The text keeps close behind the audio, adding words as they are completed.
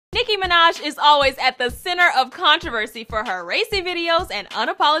Nicki Minaj is always at the center of controversy for her racy videos and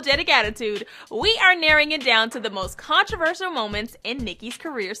unapologetic attitude. We are narrowing it down to the most controversial moments in Nicki's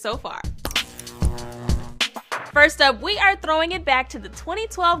career so far. First up, we are throwing it back to the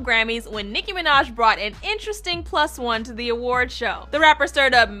 2012 Grammys when Nicki Minaj brought an interesting +1 to the award show. The rapper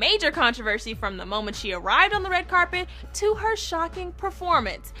stirred up major controversy from the moment she arrived on the red carpet to her shocking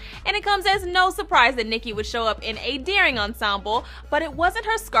performance. And it comes as no surprise that Nicki would show up in a daring ensemble, but it wasn't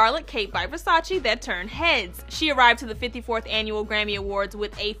her scarlet cape by Versace that turned heads. She arrived to the 54th Annual Grammy Awards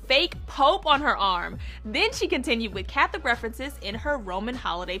with a fake pope on her arm. Then she continued with Catholic references in her Roman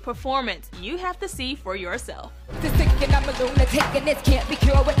holiday performance. You have to see for yourself. This sick and I'm a lunatic and this can't be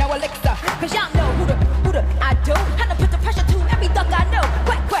cured with no elixir. Cause y'all know who the I do. How to put the pressure to every duck I know.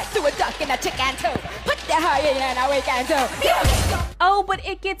 Quack through a duck and a chicken too. Put the high in and I wake and do. Oh, but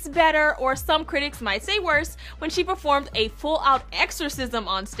it gets better, or some critics might say worse, when she performed a full-out exorcism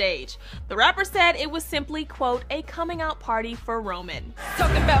on stage. The rapper said it was simply, quote, a coming out party for Roman.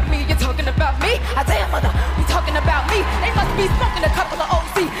 Talking about me, you're talking about me. I tell you, mother, you talking about me. They must be smoking a couple of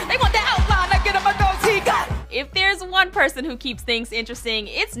OC. They want the outline, I get them a goatee. Got it. If there's one person who keeps things interesting,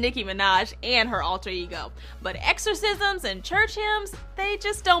 it's Nicki Minaj and her alter ego. But exorcisms and church hymns, they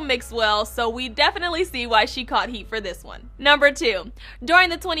just don't mix well, so we definitely see why she caught heat for this one. Number 2. During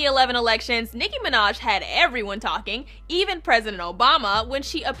the 2011 elections, Nicki Minaj had everyone talking, even President Obama, when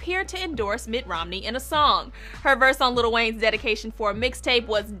she appeared to endorse Mitt Romney in a song. Her verse on Lil Wayne's dedication for a mixtape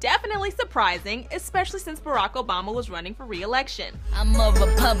was definitely surprising, especially since Barack Obama was running for re-election. I'm a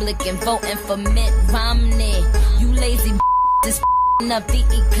Republican voting for Mitt Romney. You lazy this up the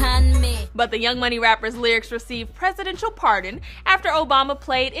economy. But the Young Money rapper's lyrics received presidential pardon after Obama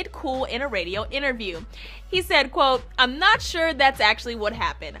played it cool in a radio interview. He said, quote, "I'm not sure that's actually what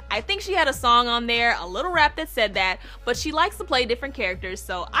happened. I think she had a song on there, a little rap that said that, but she likes to play different characters,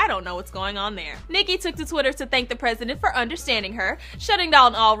 so I don't know what's going on there." Nicki took to Twitter to thank the president for understanding her, shutting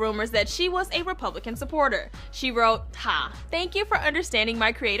down all rumors that she was a Republican supporter. She wrote, "Thank you for understanding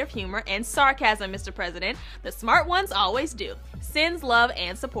my creative humor and sarcasm, Mr. President. The smart ones always do. Sends love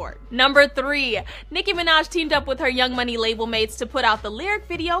and support." Number 3. Nicki Minaj teamed up with her Young Money label mates to put out the lyric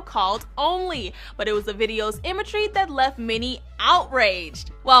video called Only, but it was a video's imagery that left many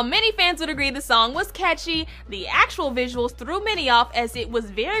outraged. While many fans would agree the song was catchy, the actual visuals threw many off as it was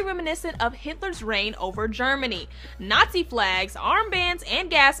very reminiscent of Hitler's reign over Germany. Nazi flags, armbands, and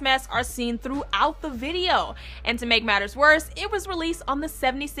gas masks are seen throughout the video. And to make matters worse, it was released on the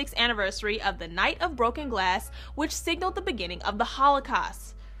 76th anniversary of the Night of Broken Glass, which signaled the beginning of the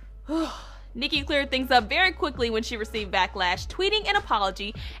Holocaust. Nicki cleared things up very quickly when she received backlash, tweeting an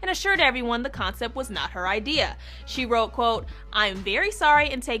apology and assured everyone the concept was not her idea. She wrote, quote, "I'm very sorry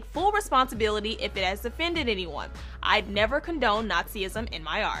and take full responsibility if it has offended anyone. I'd never condone Nazism in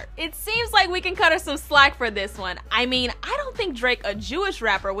my art." It seems like we can cut her some slack for this one. I mean, I don't think Drake, a Jewish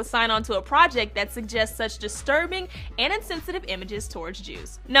rapper, would sign on to a project that suggests such disturbing and insensitive images towards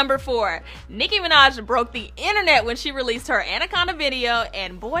Jews. Number 4. Nicki Minaj broke the internet when she released her Anaconda video,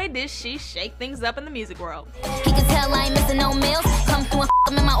 and boy did she shake things up in the music world. He can tell I ain't missing no meals. Come through and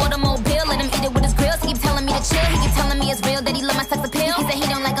him in my automobile. Let him eat it with his grills. He keep telling me to chill. He keep telling me it's real that he love my sex appeal. He said he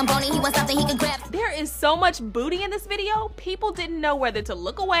don't like I'm bony. He wants something he can grab. There is so much booty in this video, people didn't know whether to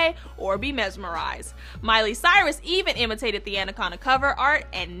look away or be mesmerized. Miley Cyrus even imitated the Anaconda cover art,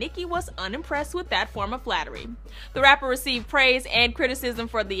 and Nicki was unimpressed with that form of flattery. The rapper received praise and criticism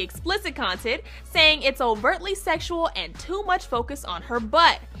for the explicit content, saying it's overtly sexual and too much focus on her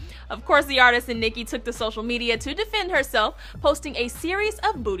butt. Of course, the artist and Nicki took to social media to defend herself, posting a series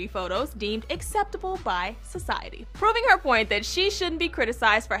of booty photos deemed acceptable by society, proving her point that she shouldn't be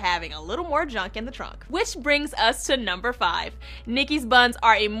criticized for having a little more junk in the trunk. Which brings us to number 5. Nicki's buns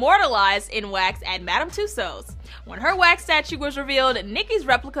are immortalized in wax at Madame Tussauds. When her wax statue was revealed, Nicki's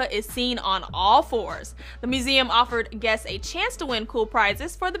replica is seen on all fours. The museum offered guests a chance to win cool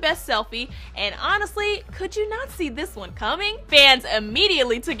prizes for the best selfie, and honestly, could you not see this one coming? Fans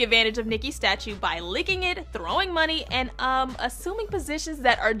immediately took advantage of Nicki's statue by licking it, throwing money, and assuming positions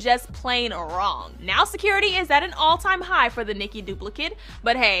that are just plain wrong. Now security is at an all-time high for the Nicki duplicate,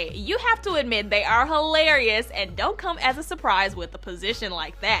 but hey, you have to admit they are hilarious and don't come as a surprise with a position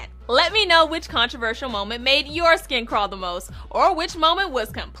like that. Let me know which controversial moment made your skin crawl the most, or which moment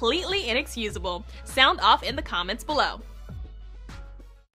was completely inexcusable. Sound off in the comments below.